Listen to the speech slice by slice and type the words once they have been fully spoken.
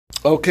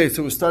Okay,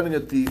 so we're starting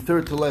at the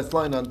third to last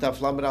line on Daf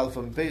Lamed Aleph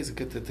and Beis.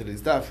 Get to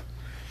today's Daf.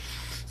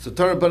 So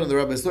Torah Ban the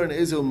Rabbi is learning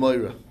Ezel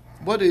Moira.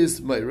 What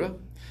is Moira?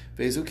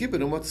 Ve'ezu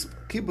Kibbud, and what's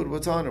Kibbud?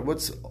 What's honor?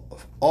 What's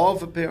awe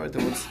of a parent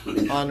and what's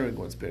honoring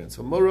one's parents?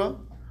 So Moira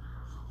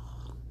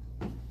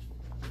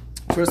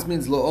first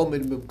means Lo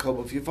Omid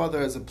Mibkom. If your father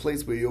has a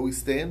place where he always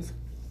stands,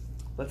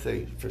 let's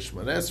say for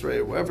Shemon Esrei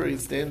or wherever he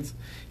stands,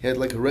 he had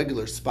like a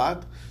regular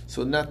spot,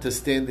 so not to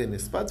stand in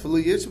his spot.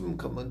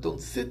 Don't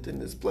sit in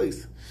his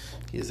place.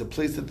 He has a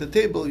place at the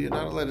table, you're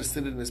not allowed to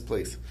sit in his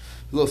place.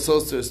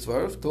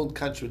 Don't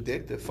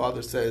contradict. If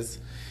father says,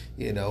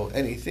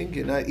 anything,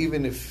 you're not,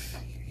 even if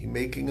you're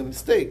making a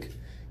mistake,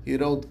 you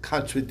don't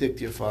contradict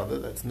your father.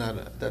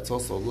 That's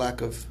also a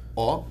lack of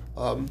awe.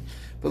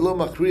 But lo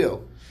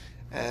machrio.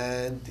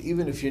 And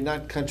even if you're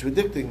not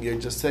contradicting, you're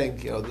just saying,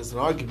 there's an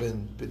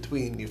argument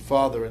between your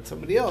father and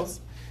somebody else.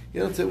 You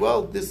don't say,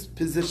 well, this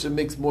position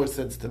makes more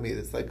sense to me.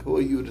 It's like, who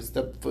are you to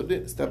step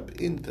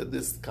into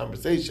this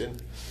conversation?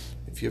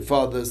 If your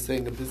father is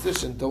saying a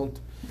position, don't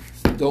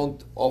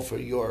offer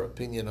your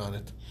opinion on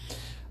it.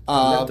 We're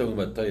not talking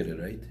about Torah,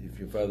 right? If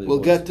your father we'll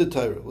get to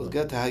Torah. We'll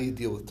get to how you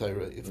deal with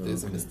Torah if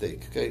there's a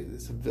mistake. Okay,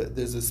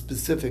 there's a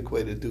specific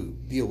way to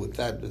deal with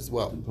that as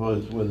well.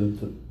 Depends whether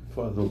the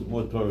father was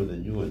more Torah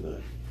than you or not.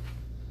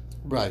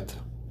 Right.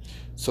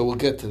 So we'll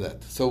get to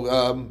that.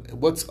 So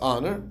what's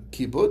honor?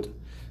 Kibbud.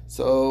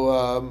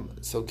 So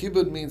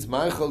kibbud means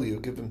ma'achal,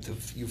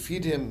 you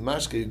feed him,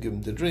 mashke, you give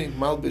him to drink,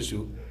 malbish,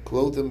 you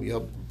clothe him, you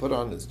help him put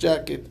on his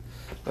jacket,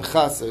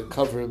 mechasa,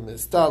 cover him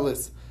his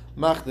talis,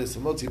 machnes,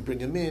 motzi, bring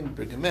him in,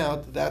 bring him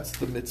out. That's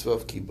the mitzvah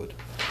of kibbud.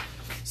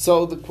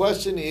 So the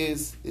question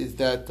is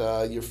that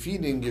you're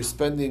feeding, you're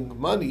spending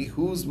money.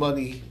 Whose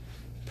money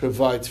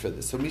provides for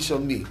this? So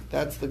mishal mi.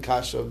 That's the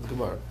kasha of the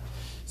Gemara.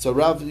 So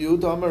Rav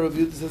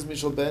Yehuda says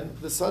mishal ben,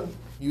 the son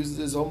uses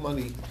his own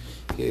money.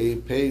 He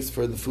pays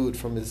for the food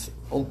from his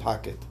own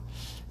pocket.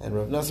 And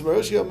Rav Nassim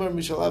Roshi Amar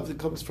Mishalav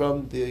comes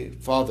from the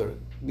father,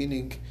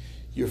 meaning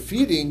you're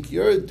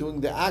doing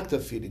the act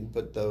of feeding,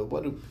 but the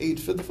one who paid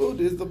for the food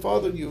is the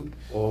father. You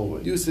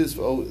use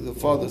the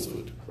father's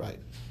food, right?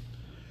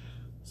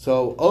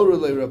 So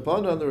Orele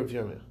Rabbanan the Rav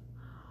Yirmiyah.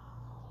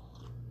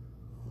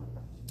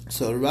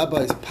 So the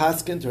rabbi is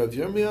paskin to Rav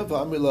Yirmiyah,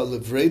 v'amrila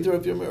levrei to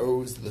Rav Yirmiyah, or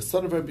was the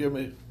son of Rav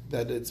Yirmiyah,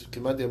 that it's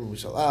Kimadiyam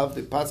Mishalav,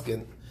 the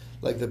paskin,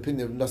 like the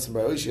opinion of Nassim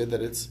Bar Oshia,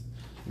 that it's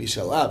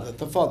Mishal Av, that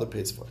the father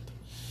pays for it.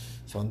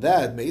 So on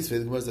that, it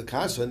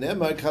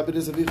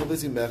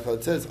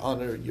says,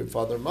 honor your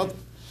father and mother.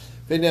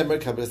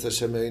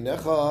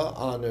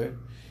 Honor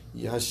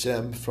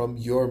Hashem from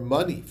your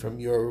money, from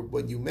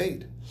what you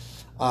made.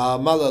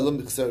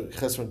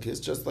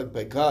 Just like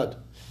by God,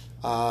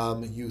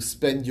 you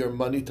spend your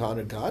money to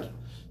honor God.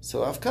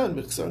 So Afkan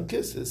Mechsar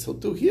Kisses, so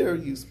do here,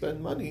 you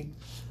spend money.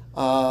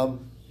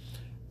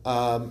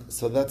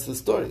 So that's the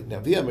story. Now,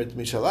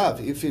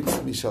 Mishalav. If it's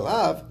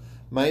Mishalav,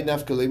 my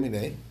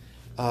nafkalemine.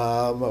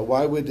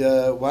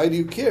 Why do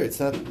you care? It's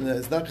not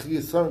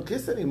Yisrael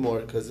Kiss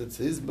anymore because it's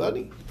his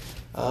money.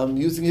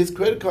 Using his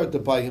credit card to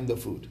buy him the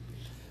food.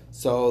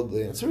 So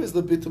the answer is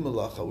the bitum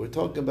malacha. We're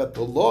talking about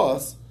the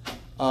loss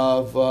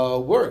of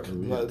work,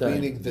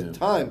 meaning the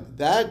time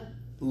that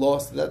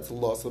loss. That's the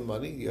loss of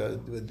money.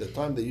 The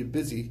time that you're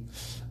busy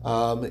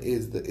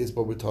is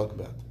what we're talking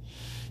about.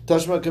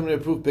 Tashma coming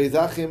to prove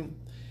Beizachim.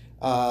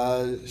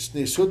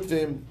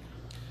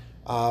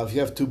 If you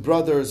have two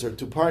brothers or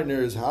two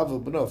partners,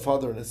 a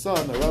father and a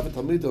son,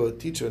 a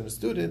teacher and a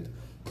student,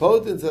 they're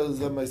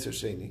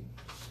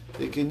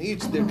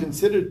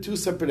considered two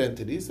separate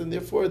entities, and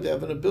therefore they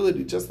have an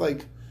ability, just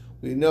like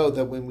we know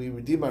that when we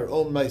redeem our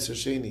own Meiser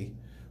Sheni,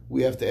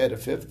 we have to add a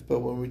fifth,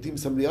 but when we redeem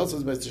somebody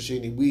else's Meiser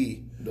Sheni,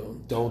 we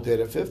don't add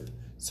a fifth.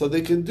 So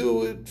they can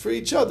do it for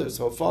each other.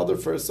 So a father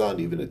for a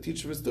son, even a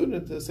teacher for a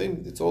student,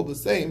 it's all the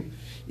same.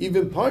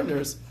 Even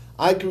partners,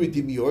 I can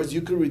redeem yours,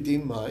 you can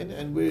redeem mine,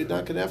 and we're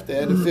not going to have to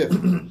add a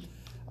fifth.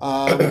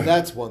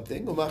 That's one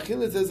thing. And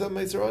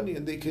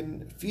they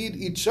can feed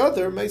each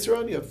other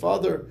Meiserani. A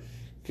father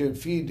can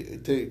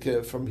feed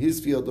from his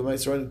field the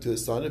Meiserani to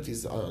his son if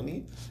he's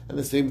ani, and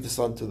the same with the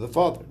son to the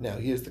father. Now,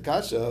 here's the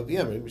kasha of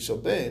Yamri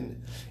Mishal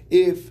Ben.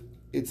 If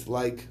it's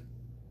like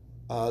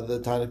the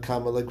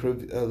Tanakama,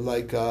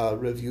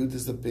 reviewed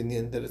his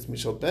opinion that it's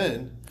Mishal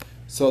Ben,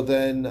 so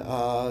then,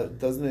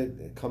 doesn't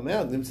it come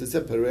out? I'm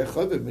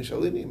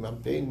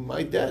paying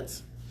my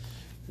debts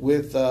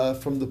with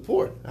from the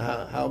poor.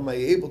 How am I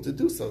able to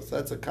do so? So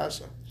that's a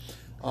kasha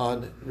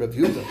on Rav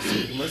Yehuda.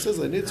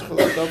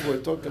 So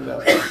we're talking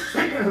about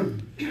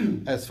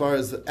as far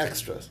as the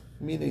extras,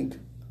 meaning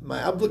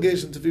my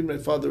obligation to feed my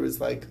father is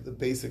like the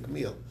basic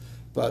meal.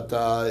 But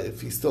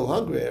if he's still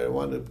hungry, I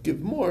want to give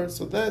more,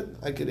 so that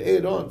I could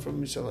add on from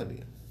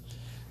Mishalani.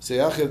 So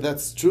Yachiv,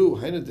 that's true.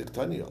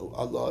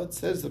 Allah, it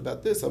says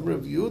about this. I'm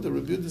review. The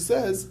review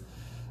says,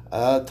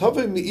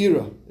 "Tavei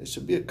mi'ira." It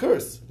should be a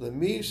curse.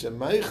 Lemi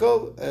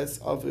shemaichal es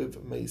aviv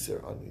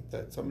meiser ani.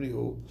 That somebody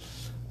who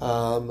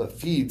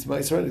feeds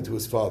meiser ani to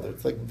his father.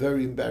 It's like a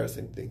very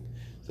embarrassing thing.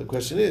 So the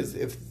question is,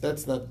 if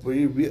that's not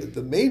where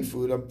the main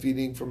food, I'm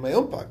feeding from my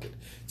own pocket.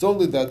 It's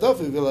only the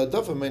adafa, v'la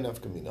adafa may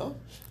nafkamina.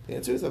 The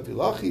answer is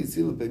afilachi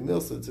sila big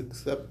meal. So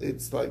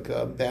it's like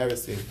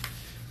embarrassing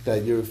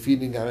that you're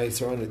feeding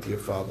to your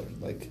father.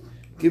 Like,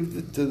 give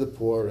it to the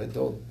poor and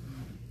don't.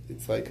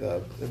 It's like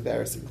an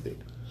embarrassing thing.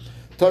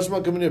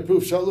 Tashma coming here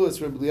proof. Shalu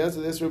es Rabbi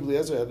Eliezer. Yes, Rabbi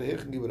Eliezer had a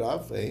hechon give it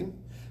off.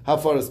 How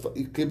far does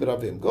kibbut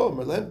avim go?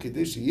 Merlem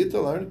kiddushi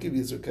yital aron kiv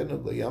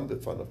yizrkenu layam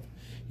b'fanav.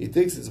 He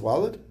takes his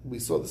wallet. We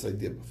saw this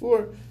idea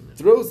before.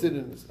 Throws it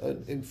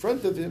in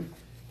front of him.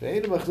 And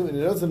it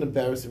doesn't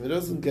embarrass him. It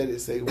doesn't get it.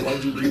 Say,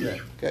 why'd you do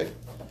that? Okay.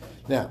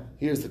 Now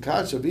here's the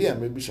kasha.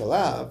 B'yam Rabbi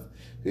Shalav.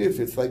 If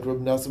it's like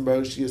Rabbi Nassim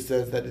Baruch Shia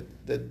says that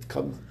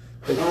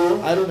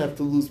I don't have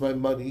to lose my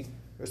money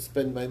or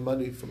spend my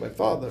money for my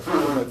father,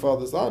 for my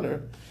father's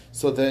honor.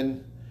 So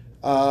then,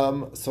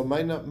 what do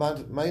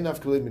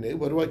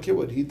I care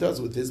what he does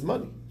with his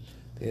money?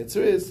 The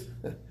answer is,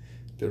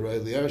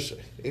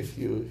 if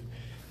you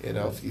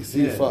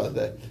see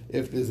that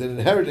if there's an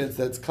inheritance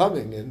that's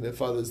coming and the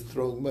father's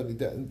throwing money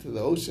down into the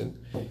ocean,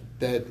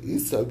 that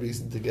is a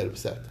reason to get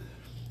upset.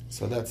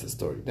 So that's the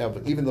story. Now,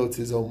 but even though it's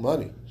his own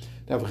money.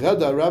 Now,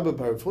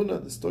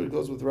 the story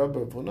goes with Rabbi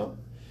Bar Huna.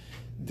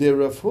 The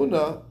Rav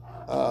Huna,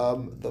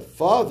 the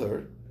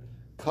father,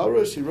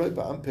 Kara Shiroi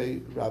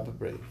Ba'ampe Rabbi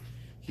Brei.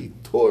 He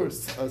tore a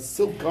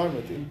silk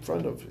garment in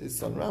front of his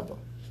son Rabbi.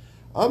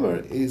 Amar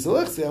is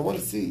Alexi, I want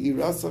to see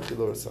Irasach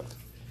Ilorasach.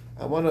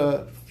 I want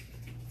to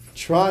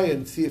try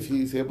and see if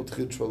he's able to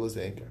control his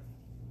anger.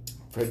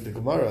 For the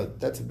Gemara,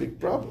 that's a big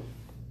problem.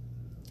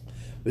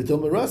 If he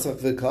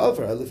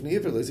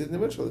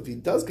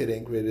does get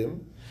angry at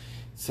him,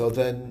 so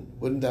then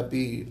wouldn't that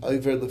be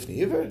Iver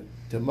Lifni Iver?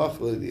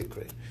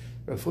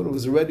 Rav Huna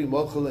was already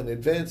mochel in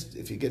advance.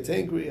 If he gets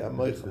angry, I'm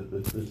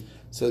mochel.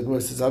 So the Gemara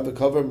says, "I've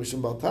cover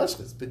mishum bal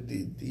tashchis," but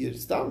you're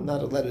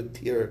not allowed to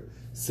tear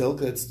silk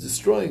that's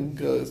destroying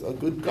a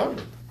good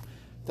garment.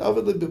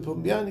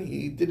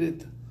 He did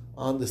it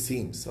on the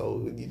seams. So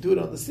when you do it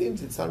on the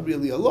seams, it's not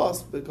really a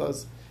loss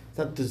because it's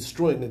not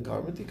destroying a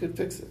garment. He could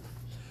fix it.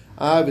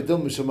 So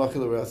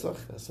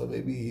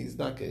maybe he's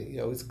not getting.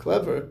 He's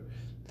clever.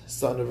 The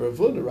son of Rav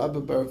Huna, Rabbi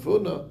Bar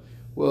Huna,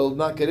 will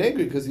not get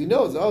angry because he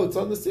knows, it's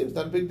on the seams,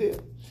 not a big deal.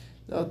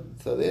 No,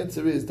 so the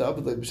answer is,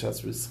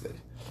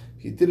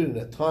 he did it in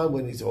a time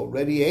when he's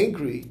already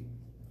angry,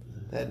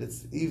 and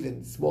it's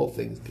even small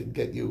things can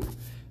get you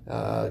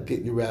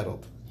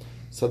rattled.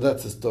 So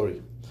that's the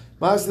story.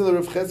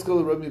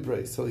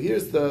 So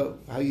here's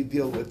how you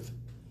deal with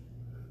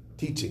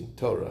teaching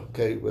Torah,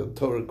 okay, with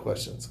Torah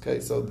questions. Okay,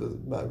 so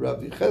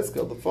Rabbi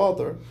Cheskel, the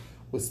father,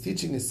 was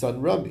teaching his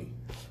son Rami.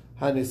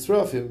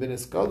 Hanisrafim bin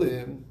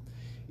Eskalim.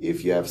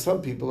 If you have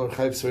some people who are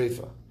chayv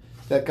sreifa,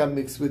 that got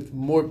mixed with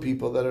more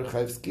people that are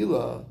chayv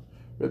skila,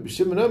 Rabbi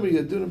Shimon Amri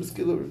Yadunam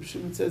skila. Rabbi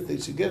Shimon says they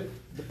should get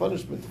the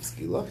punishment of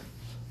skila.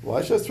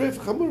 Why should sreifa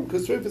chamur?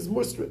 Because sreifa is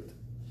more strict.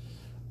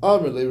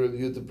 Amr le Rabbi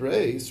Yehuda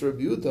Breis,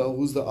 Rabbi Yehuda,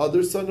 who's the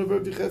other son of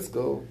Rabbi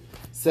Cheskel,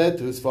 said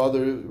to his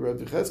father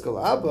Rabbi Cheskel,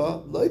 Abba,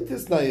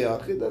 leitis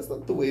nayachi. That's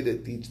not the way to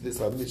teach this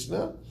on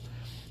Mishnah.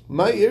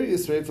 My area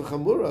is sreifa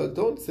chamura.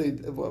 Don't say.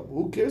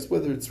 Who cares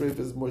whether it's sreifa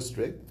is more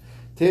strict?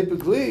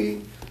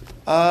 Typically,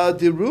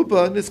 the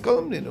ruba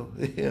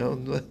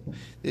niskalamninu.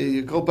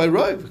 You go by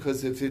right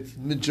because if it's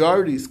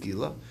majority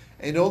skila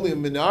and only a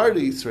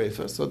minority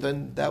sreifa, so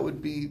then that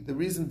would be the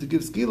reason to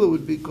give skila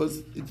would be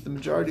because it's the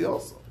majority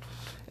also.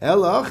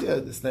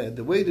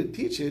 The way to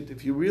teach it,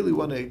 if you really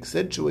want to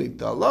accentuate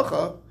the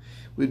halacha,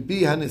 would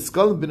be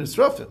haniskalim bin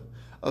esrafim.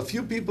 A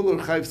few people who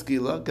are chayv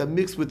skila got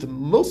mixed with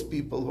most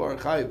people who are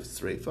chayv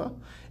sreifa,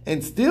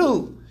 and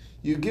still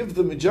you give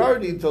the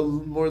majority the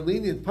more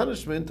lenient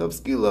punishment of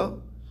skila,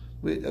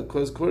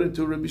 because according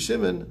to Rabbi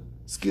Shimon,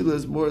 skila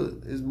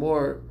is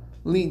more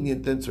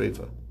lenient than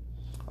sreifa.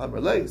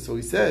 Amrlei. So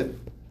he said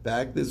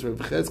back. This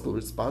Rabbi Cheskel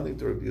responding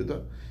to Rabbi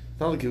Yehuda. It's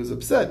not like he was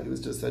upset. He was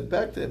just said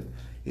back to him.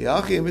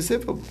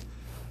 If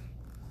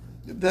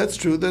that's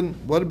true, then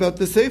what about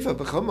the seifa?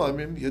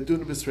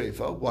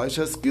 Why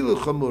shaskila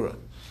chamura?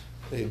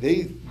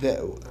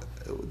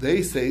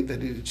 They say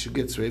that it should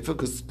get sreifa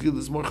because skila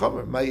is more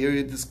chamur. My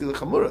area is skila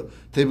chamura.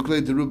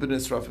 Typically, the Reuben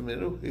is rafim.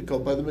 It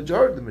goes by the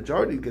majority. The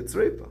majority gets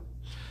sreifa.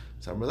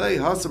 Samrlei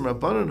hasam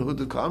rabbanon hu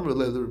dekamr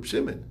le'Reb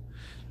Shimon.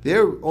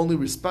 They're only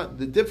respond.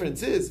 The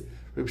difference is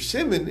Reb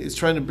Shimon is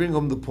trying to bring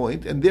home the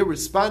point, and they're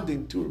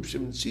responding to Reb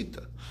Shimon's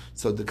shita.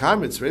 So the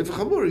comment sreifa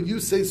chamura. You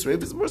say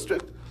sreifa is more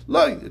strict.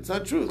 Lie, it's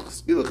not true.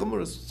 Skila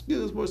chamura.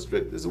 Skila is more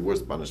strict. It's a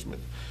worse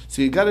punishment.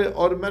 So you got to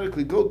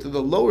automatically go to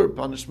the lower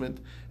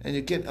punishment, and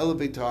you can't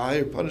elevate to a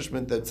higher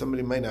punishment that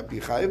somebody might not be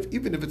chayiv,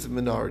 even if it's a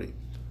minority.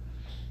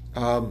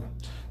 So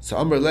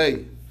Amar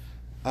Lei,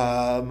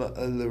 Amar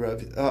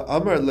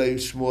Lei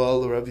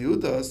Shmuel Rav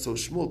Yehuda. So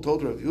Shmuel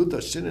told Rav Yehuda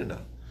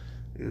Shinina,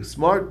 you're a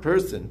smart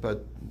person,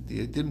 but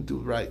you didn't do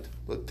right.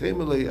 But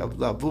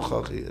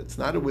it's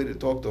not a way to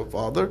talk to a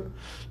father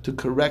to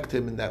correct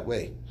him in that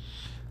way.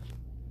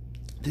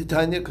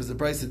 Titania, because the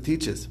Brisa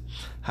teaches,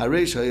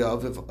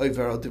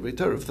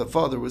 if the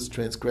father was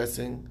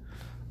transgressing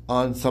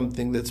on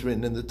something that's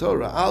written in the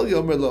Torah. Al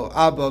yomer lo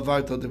Abba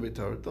varto de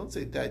Torah. Don't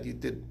say, Dad, you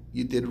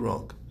did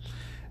wrong.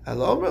 Al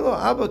yomer lo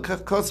Abba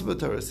kach kos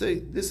b'Torah. Say,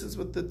 this is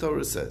what the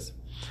Torah says.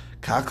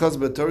 Kach kos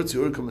b'Torah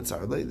tzurkum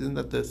etzarle. Isn't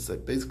that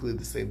basically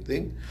the same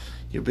thing?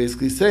 You're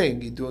basically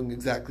saying you're doing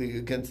exactly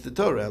against the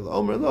Torah. Al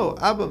yomer lo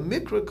Abba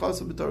mikra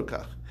kos b'Torah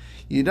kach.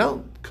 You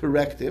don't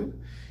correct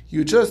him.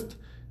 You just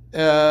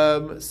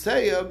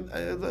say,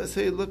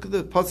 look at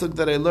the pasuk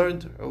that I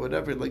learned, or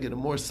whatever, like in a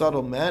more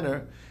subtle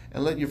manner,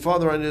 and let your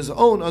father on his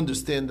own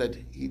understand that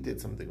he did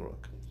something wrong.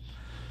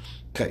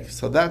 Okay,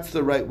 so that's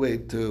the right way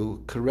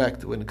to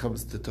correct when it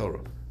comes to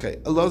Torah. Okay,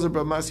 Elazar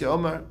bar Masya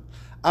Omar,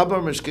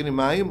 Abar meshkeni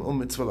mayim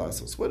u'mitzvah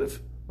lasos. What if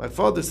my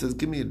father says,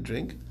 give me a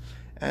drink,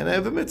 and I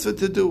have a mitzvah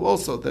to do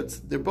also?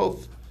 They're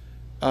both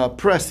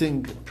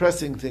pressing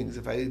things.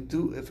 If I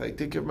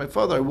take care of my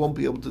father, I won't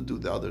be able to do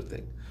the other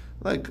thing,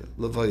 like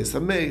levayas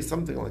hamei,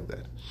 something like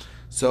that.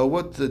 So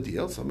what's the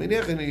deal? So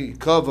minechani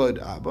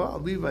kavod Abba, I'll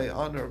leave my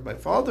honor of my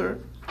father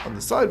on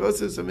the side.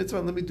 Versus a mitzvah,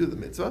 and let me do the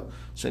mitzvah.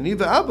 Shani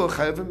ve'Abba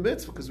chayav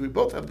mitzvah, because we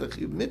both have the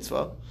chiyuv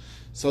mitzvah.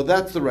 So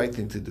that's the right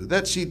thing to do.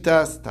 That's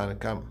shitas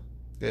tanakama.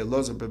 Okay,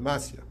 Elazar ben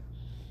Masya.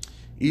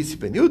 Isi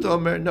ben Yehuda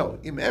Omer, no.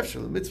 Im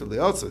efshel mitzvah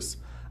leosos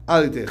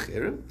ali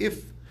decherim.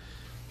 If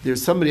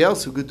there's somebody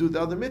else who could do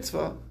the other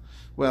mitzvah,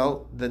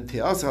 well, then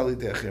te'as ali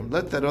decherim.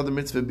 Let that other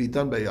mitzvah be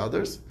done by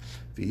others.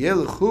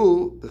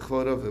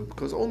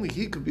 Because only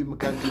he could be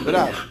Makan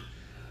Kibbarav.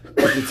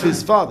 If it's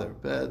his father,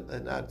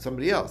 but not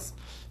somebody else.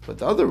 But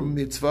the other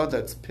mitzvah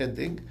that's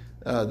pending,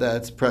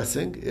 that's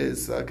pressing,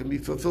 can be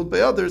fulfilled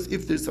by others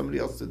if there's somebody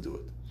else to do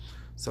it.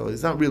 So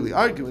he's not really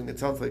arguing. It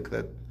sounds like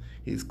that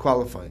he's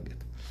qualifying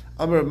it.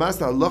 Amar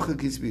Masna halacha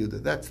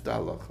kisbiyuda. That's the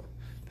halacha.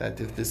 That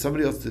if there's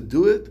somebody else to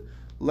do it,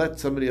 let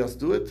somebody else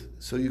do it,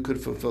 so you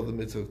could fulfill the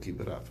mitzvah of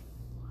Kibbarav.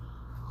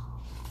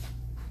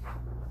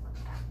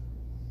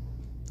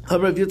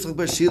 Amar Yitzchak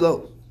bar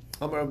Shilo,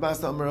 Amar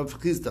Masna, Amar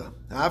Chisda.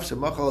 Av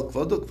shemachal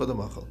kvodo kvodo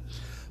machal.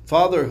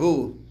 Father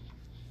who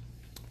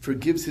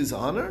forgives his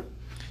honor,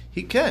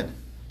 he can.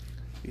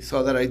 We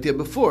saw that idea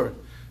before,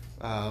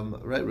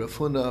 right? Rav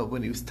Huna,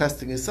 when he was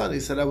testing his son, he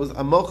said, "I was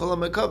amochal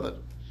amekavad."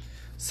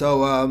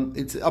 So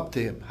it's up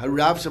to him.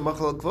 Harav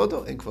shemachal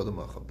kvodo and kvodo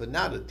machal, but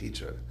not a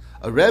teacher.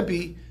 A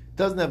rebbe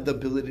doesn't have the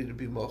ability to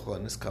be mochal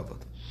on his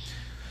kavod.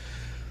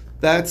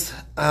 That's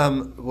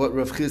what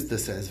Rav Chisda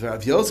says.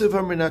 Rav Yosef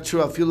Amar not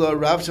true. Afilo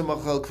Rav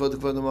shemachal kvodo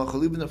kvodo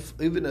machal.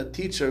 Even a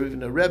teacher,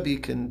 even a rebbe,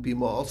 can be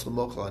also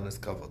mochal on his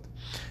kavod.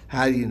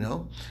 How do you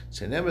know?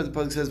 Shenemer, the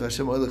pasuk says,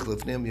 "Vashem oilech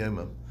lifneim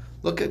yomim."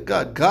 Look at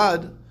God.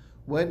 God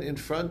went in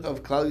front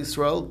of Klal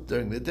Yisrael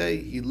during the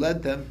day. He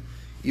led them,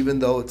 even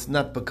though it's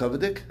not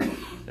bakavadik,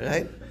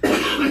 right?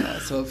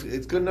 So if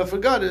it's good enough for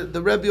God,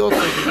 the rebbe also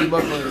can be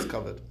mochal on his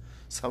kavod.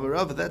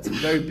 Samarav, that's a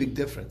very big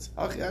difference.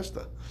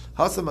 Hasam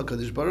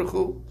HaKadosh Baruch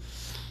Hu,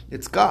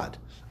 it's God.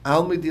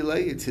 Al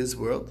Midilei, it's His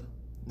world.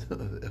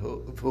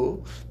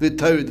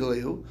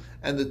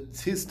 And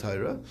it's His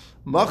Torah.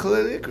 Machal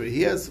Elikri,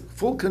 He has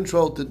full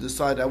control to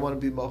decide, I want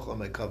to be Machal on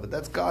my cover.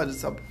 That's God.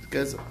 Has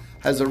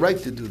a right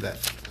to do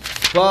that.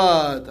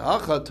 But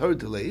Acha Torah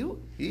Deleu,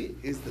 He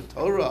is the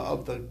Torah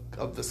of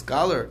the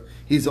scholar.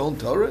 His own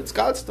Torah. It's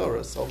God's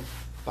Torah. So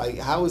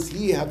how does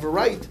He have a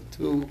right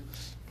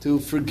to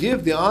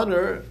forgive the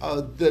honor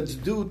that's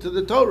due to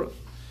the Torah?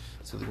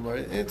 So the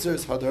Gemara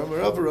answers, Hadar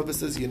Marava. Rava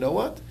says, you know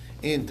what?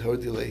 In Torah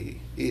Dilehi,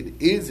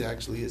 it is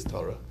actually his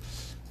Torah.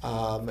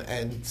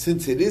 And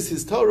since it is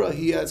his Torah,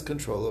 he has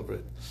control over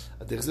it.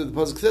 The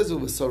Pasuk says,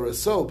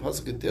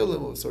 Pasuk in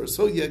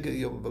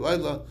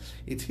Tehillim,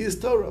 it's his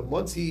Torah.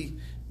 Once he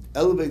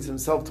elevates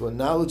himself to a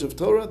knowledge of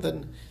Torah,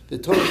 then the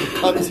Torah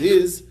becomes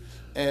his,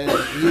 and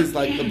he is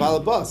like the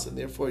Balabas, and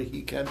therefore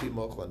he can't be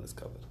mochel on his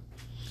covenant.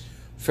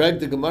 Frag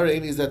the Gemara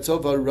is that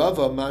Sova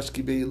Rava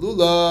Mashki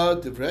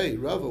Beilula Devrei.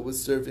 Rava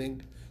was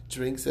serving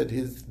drinks at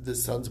the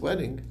son's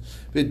wedding.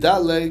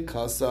 Vidale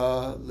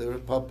Kasa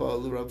Lirav Papa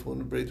Lirav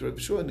Hun Breit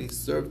Rav Shua, and he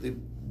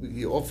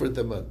offered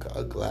them a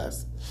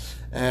glass.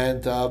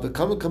 And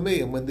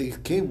and when he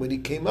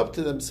came up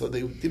to them, so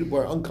they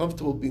were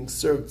uncomfortable being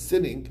served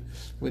sitting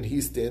when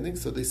he's standing,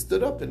 so they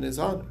stood up in his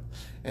honor.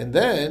 And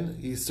then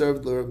he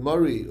served Lirav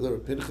Mari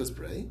Lirav Pinchas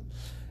Brei.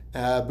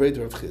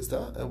 Breder of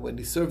Chisda, and when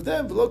he served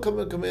them,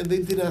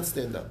 they did not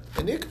stand up.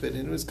 And Ikbid,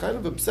 and he was kind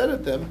of upset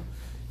at them,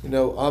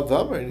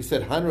 Avamar, and he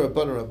said, Han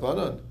Rabbanan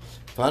Rabbanan,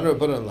 Han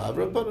Rabbanan Lav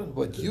Rabbanan.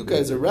 What, you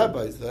guys are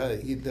rabbis?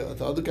 The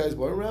other guys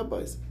weren't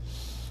rabbis.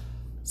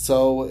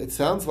 So it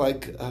sounds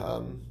like,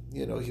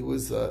 he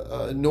was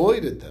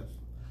annoyed at them.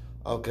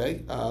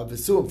 Okay.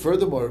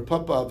 Furthermore,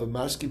 Papa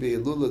Avamashki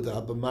Be'elula de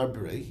Abamar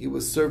Berei, he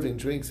was serving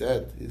drinks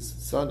at his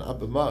son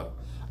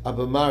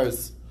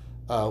Abamar's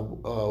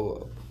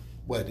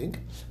wedding,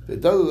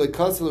 and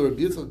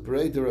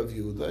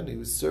he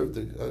was served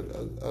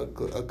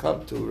a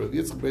cup to Rav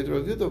Yitzchak Brei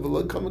Rav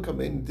Yehuda, and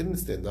he didn't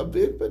stand up,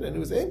 and he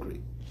was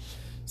angry.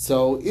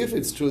 So if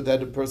it's true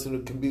that a person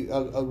who can be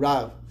a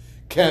Rav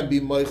can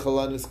be Moichel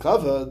on his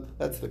kavod,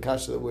 that's the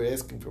kasha that we're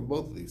asking from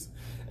both of these,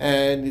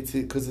 and it's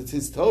because it's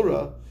his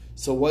Torah,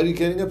 So why are you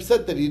getting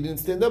upset that he didn't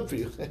stand up for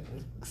you?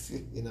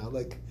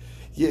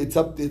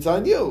 It's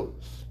on you.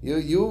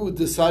 You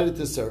decided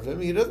to serve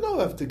him. He doesn't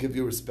have to give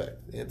you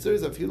respect. The answer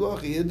is,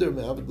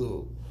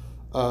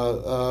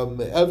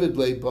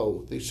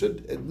 they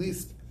should at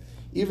least,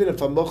 even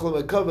if I'm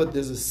mochel mekavad,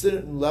 there's a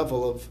certain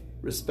level of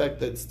respect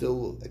that's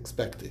still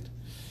expected.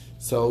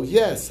 So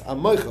yes,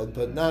 I'm mochel,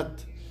 but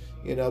not,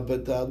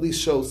 but at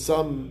least show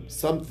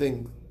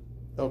something.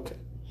 Okay.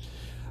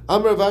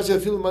 Even if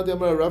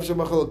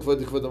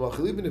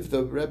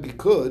the Rebbe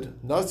could,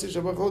 Nasi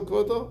shamachal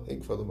kvodo,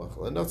 ein kvodo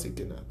machal, and Nasi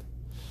cannot.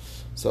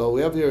 So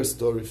we have here a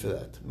story for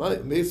that.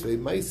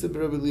 Ma'aseh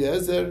Rabbi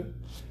Eliezer,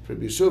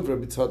 Rabbi Yishuv,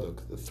 Rabbi Tzadok,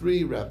 the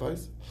three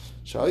rabbis,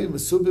 Shayu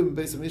Mesubim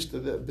Beis Hamishta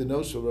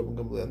Benoshel Rabbi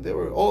Gamliel, and they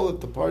were all at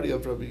the party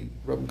of Rabbi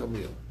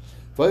Gamliel.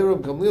 Vay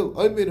Rabbi Gamliel,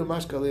 Oimenu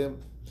Mashkaleim,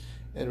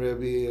 and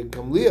Rabbi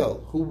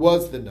Gamliel, who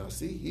was the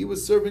Nasi, he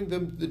was serving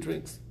them the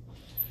drinks.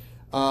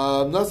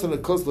 Nasan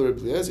Kosler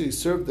Rabbi Eliezer, he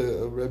served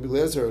Rabbi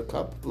Eliezer a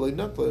cup, and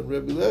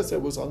Rabbi Eliezer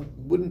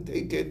wouldn't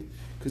take it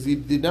because he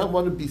did not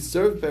want to be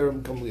served by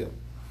Rabbi Gamliel.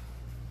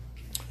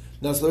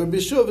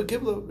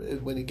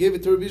 When he gave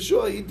it to Rabbi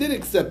Yeshua, he did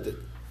accept it.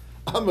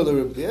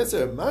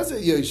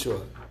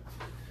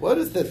 What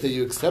is that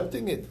you're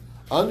accepting it?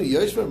 Rabbi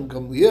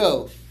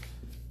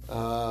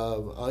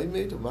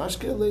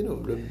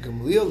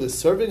Gamliel is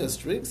serving us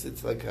drinks.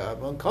 It's like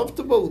I'm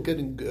uncomfortable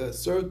getting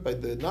served by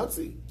the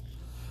Nazi.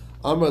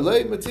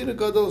 It's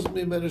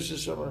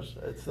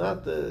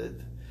not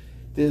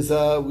there's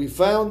we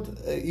found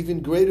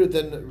even greater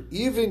than Ram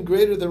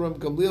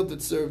Gamliel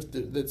that served.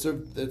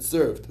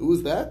 Who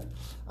was that?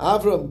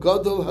 Avram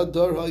Gadol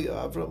Hadar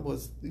Haya. Avram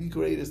was the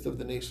greatest of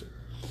the nation.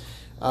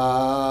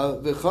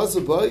 And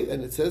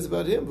it says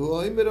about him,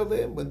 when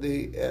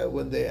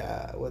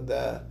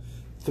the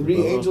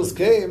three angels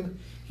came,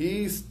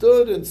 he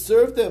stood and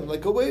served them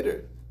like a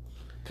waiter.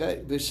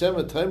 Okay, maybe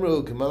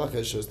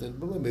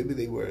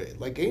they were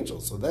like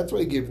angels, so that's why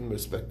he gave them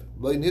respect.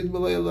 They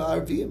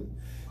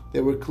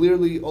were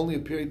clearly only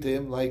appearing to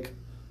him like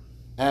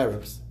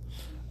Arabs.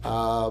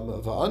 The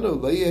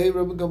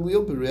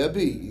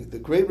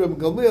great Rabbi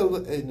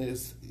Gamliel, in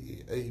his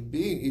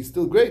being, he's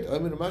still great. I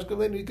mean,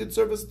 he could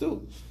serve us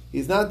too.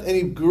 He's not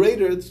any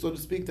greater, so to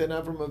speak, than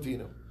Avram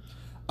Avinu.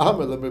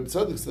 So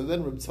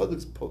then Rabbi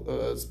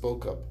Tzadok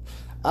spoke up.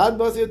 Why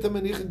are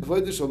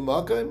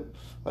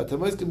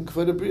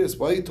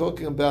you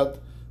talking about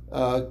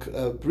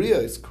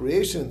Brias,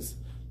 creations?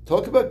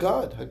 Talk about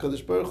God.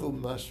 HaKadosh Baruch Hu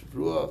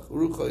Mashruach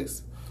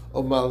Ruchos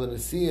Omal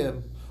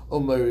Nesiyem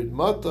Omerid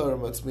Matar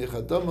Matzmiach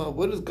Adama.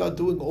 What is God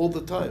doing all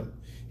the time?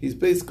 He's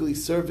basically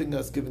serving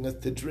us, giving us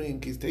to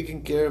drink. He's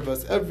taking care of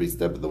us every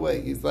step of the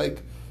way. He's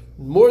like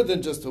more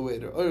than just a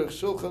waiter. He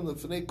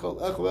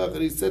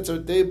sets our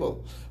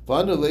table. It's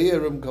not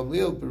Rabbi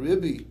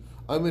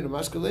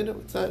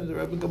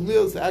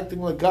Gamliel is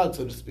acting like God,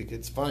 so to speak.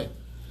 It's fine.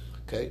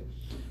 Okay.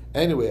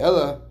 Anyway,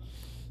 Ella.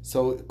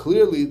 So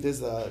clearly,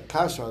 there's a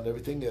kasha on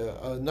everything.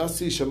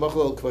 Nasi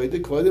shemachal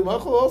kvoide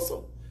machal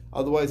also.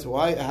 Otherwise,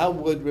 why? How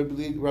would Rabbi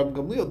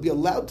Gamliel be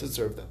allowed to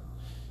serve them?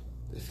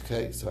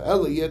 Okay, so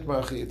Ella yet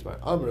marachi yetmar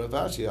Amar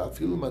Avashi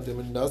afilu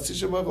madim nasi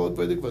shemachal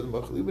kvoide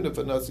machal. Even if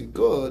a nasi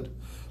could,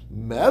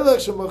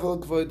 melech shemachal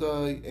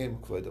kvoide em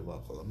kvoide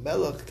machal. A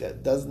melech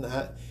doesn't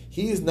have.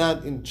 He's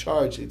not in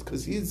charge. It's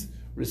because his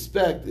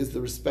respect is the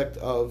respect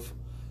of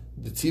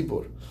the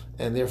tzibur,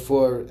 and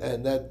therefore,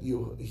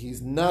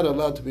 he's not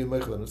allowed to be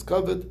meichel on his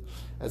covet,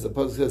 as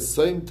opposed to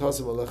same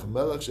tasim alecha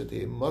melech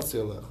shetei masi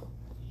alecha.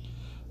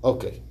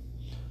 Okay,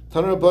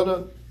 Tana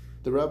Rabbana,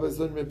 the rabbis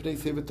learn mepnei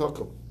sevet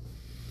tokum.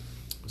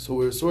 So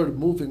we're sort of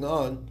moving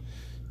on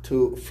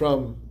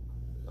from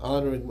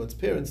honoring one's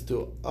parents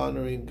to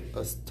honoring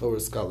a Torah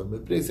scholar.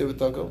 Mepnei sevet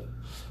tokum.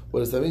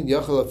 What does that mean?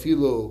 Yachal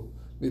afilu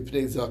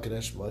mipnei zaken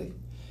eshmai.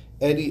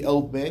 Any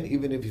old man,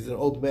 even if he's an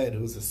old man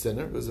who's a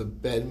sinner, who's a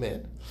bad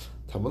man,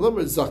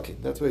 Tamalamar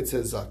Zakin. That's why it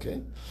says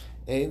Zakin.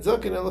 And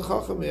Zakin el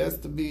Chacham, he has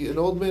to be an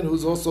old man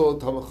who's also a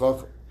Talmid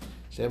Chacham.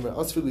 Shemer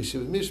Asfili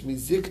Shivimish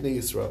Mizikne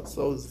Yisrael.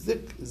 So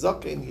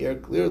Zakin here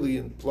clearly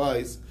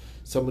implies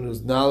someone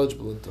who's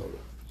knowledgeable in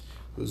Torah,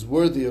 who's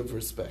worthy of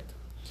respect.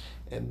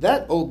 And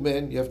that old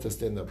man you have to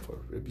stand up for.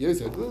 Rabbi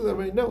Yosef,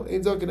 no,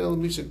 Ein Zakin el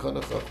Misha Kana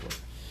Chachma.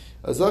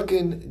 A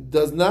Zakin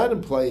does not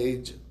imply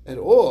age at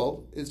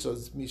all. It's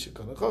just Misha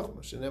Kana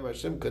Chachma. Shenem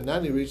Hashem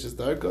Kanani reaches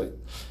Darkoi.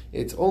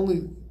 It's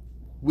only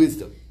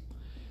wisdom.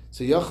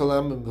 So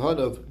Yachalam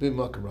Hanav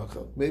Bimakam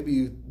Racha. Maybe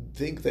you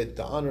think that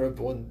the honor of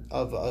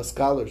a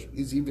scholar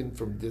is even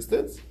from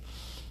distance.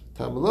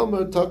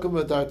 Tamalomar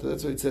Takam Adarta.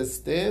 That's why it says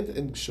stand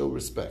and show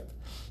respect.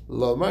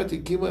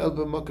 Lamarti Kima El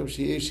Bimakam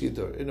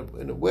Shieshidor.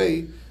 In a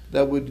way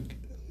that would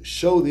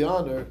show the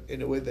honor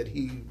in a way that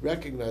he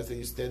recognized that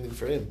you're standing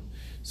for him.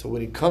 So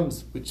when he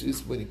comes,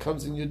 when he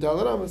comes in your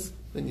Dalaramas,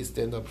 then you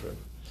stand up for him.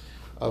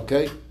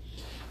 Okay?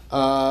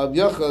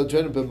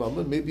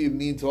 Maybe it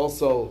means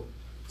also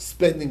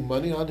spending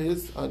money on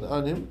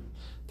him.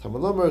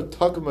 Tamalamar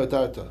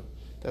Takamadarta.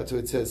 That's why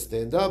it says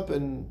stand up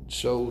and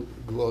show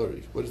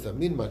glory. What does that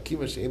mean?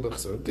 Kiss,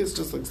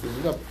 just like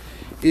standing up,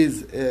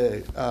 is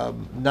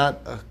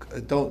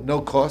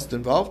no cost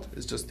involved.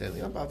 It's just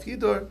standing up.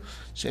 Afidor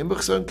she'em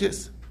b'chsar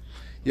kiss.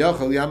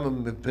 What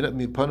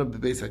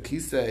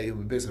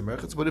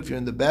if you're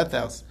in the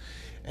bathhouse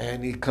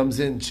and he comes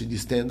in? Should you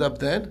stand up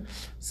then?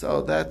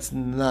 So that's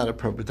not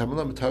appropriate.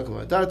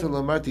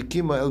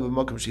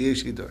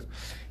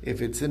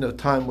 If it's in a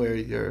time where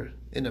you're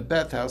in a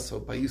bathhouse, so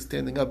by you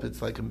standing up,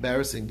 it's like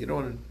embarrassing.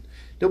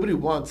 Nobody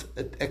wants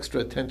extra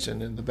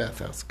attention in the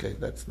bathhouse. Okay,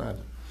 that's not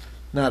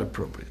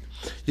appropriate.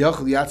 Maybe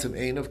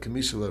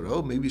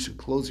you should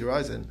close your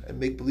eyes and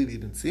make believe you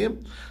didn't see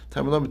him.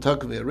 That's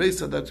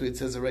why it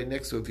says it right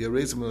next to it.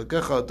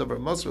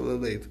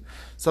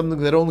 Something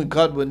that only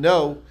God would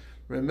know.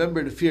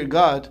 Remember to fear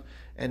God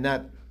and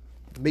not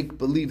make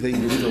believe that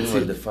you didn't see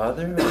the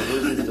father? Or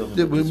who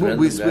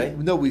is this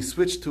we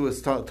switched to a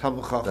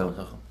Talmud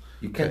Chacham.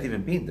 You can't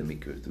even be in the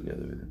mikveh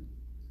together with him.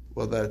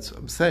 Well, that's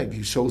what I'm saying.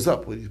 He shows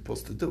up. What are you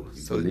supposed to do?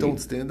 So don't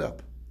stand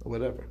up or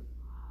whatever.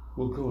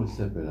 We'll go in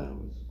separate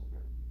hours.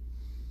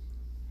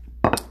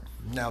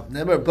 Now,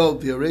 never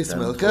above v'yareis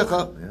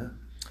melkecha.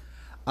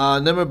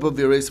 Never above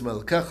v'yareis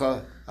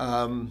melkecha.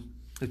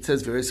 It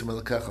says v'yareis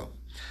melkecha.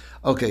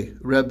 Okay,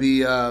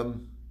 Rabbi.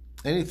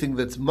 Anything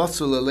that's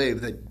masul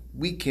alev that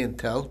we can't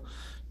tell,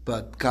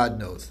 but God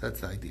knows. That's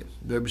the idea.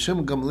 Rabbi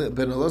Shimon ben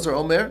Elazar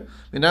Omer.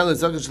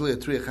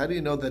 How do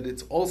you know that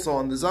it's also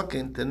on the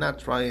zaken to not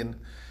try and,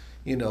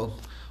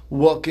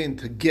 walk in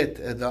to get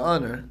the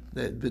honor,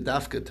 that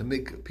b'dafka, to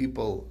make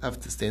people have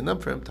to stand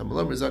up for him. That's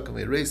why it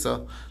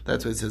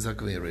says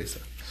zaken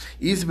v'yeresa.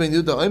 Is ben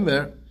Yuda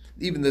Omer,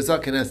 even the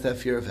zaken has that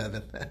fear of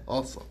heaven.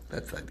 Also,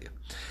 that's the idea.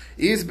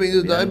 Is ben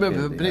Yuda Omer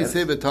b'pnei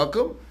seva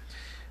takum.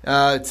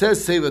 It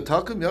says seva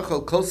takum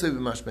yachal kol seva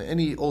mashma,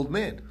 any old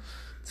man.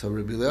 So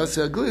Rabbi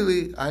Eliezer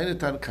Aglili ayin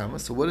Tanakama.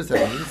 So what does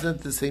that mean? Isn't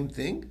it the same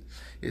thing?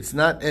 It's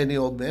not any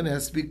old man. It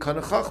has to be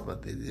kana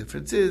chachma. The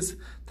difference is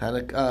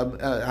ayin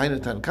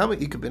Tanakama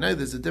ikabenai.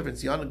 There's a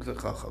difference. Yanik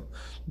v'chacham.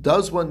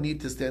 Does one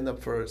need to stand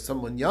up for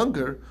someone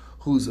younger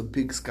who's a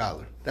big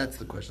scholar? That's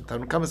the question.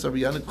 Tanakama says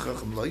yanik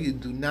v'chacham lo. You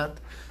do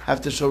not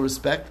have to show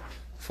respect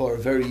for a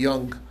very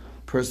young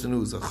person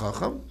who's a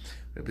chacham.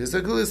 You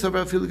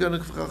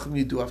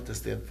do have to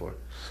stand for.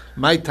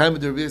 My time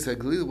with Rabbi Yisrael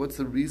Galili, what's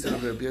the reason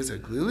of Rabbi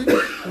Yisrael Galili?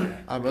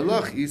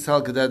 Amalach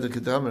Yisrael Gadad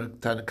Kedamar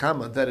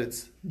Tanakama, that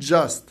it's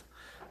just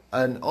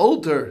an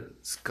older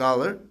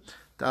scholar.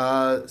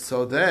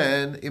 So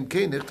then,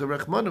 Imkenich to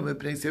Rachmanu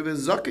Mipnei Seva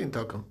Zakin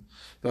Takum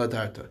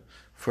Vadarta.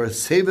 For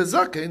Seva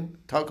Zakin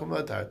Takum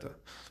Vadarta.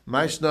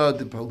 Maishna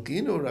de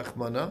Palgino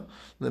Rachmana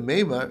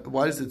Lemeimar.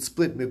 Why does it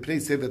split? Mipnei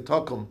Seva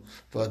Takum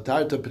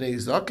Vadarta Pnei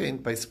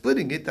Zakin. By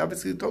splitting it,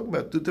 obviously you're talking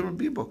about two different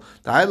people.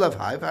 The high love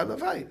high, high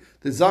love high.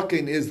 The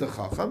Zakin is the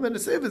Chacham, and the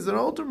Seva is an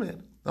older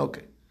man.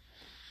 Okay.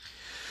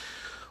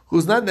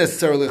 Who's not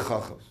necessarily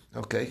Chacham.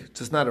 Okay,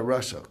 just not a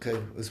Russia. Okay,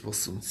 as we'll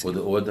soon see. For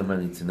the older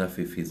man, it's enough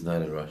if he's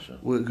not a Russia.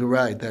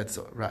 Right, that's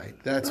right.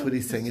 That's what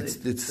he's saying.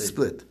 It's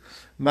split.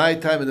 My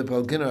time in the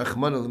Palgina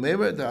Achman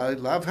al-Memer, I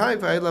love high,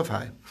 I love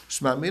high.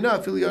 Shma mina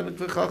afil yanik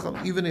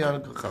v'chacham, even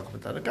yanik v'chacham.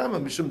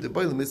 Tanakama mishum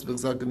deboilim misbech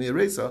zaken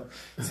yeresa.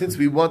 Since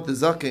we want the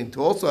zaken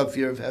to also have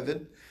fear of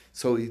heaven,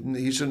 so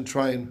he shouldn't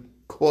try and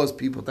cause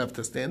people to have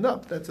to stand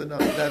up. That's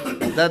enough.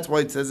 That's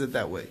why it says it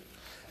that way.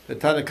 The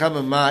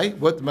Tanakama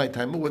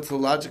what's the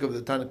logic of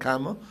the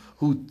Tanakama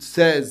who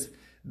says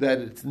that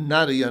it's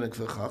not a Yanik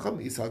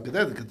v'chacham? Yisal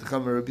Gedad, the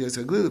Tanakama Rabbi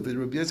Yisrael Galili, but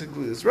Rabbi Yisrael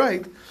Galili is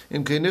right.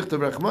 In Keinichta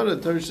Rachmana,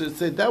 the Torah should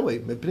say it that way.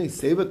 Mepnei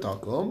seva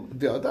takom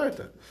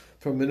v'adarta.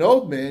 From an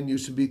old man, you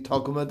should be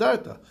takom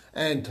adarta.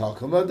 And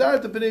takom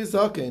adarta b'nei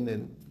zaken.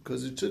 And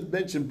because it should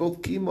mention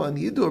both kima and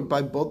yidur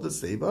by both the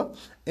seva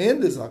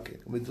and the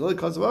zaken. With the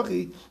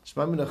Kazavachi,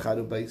 Shema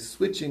Minachadu, by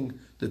switching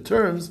the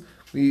terms,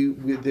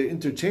 they're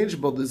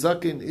interchangeable. The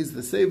zaken is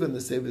the seva and the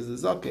seva is the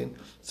zaken.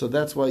 So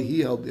that's why he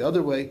held the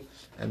other way.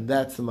 And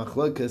that's the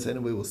machlokas.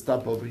 Anyway, we'll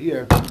stop over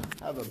here.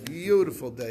 Have a beautiful day.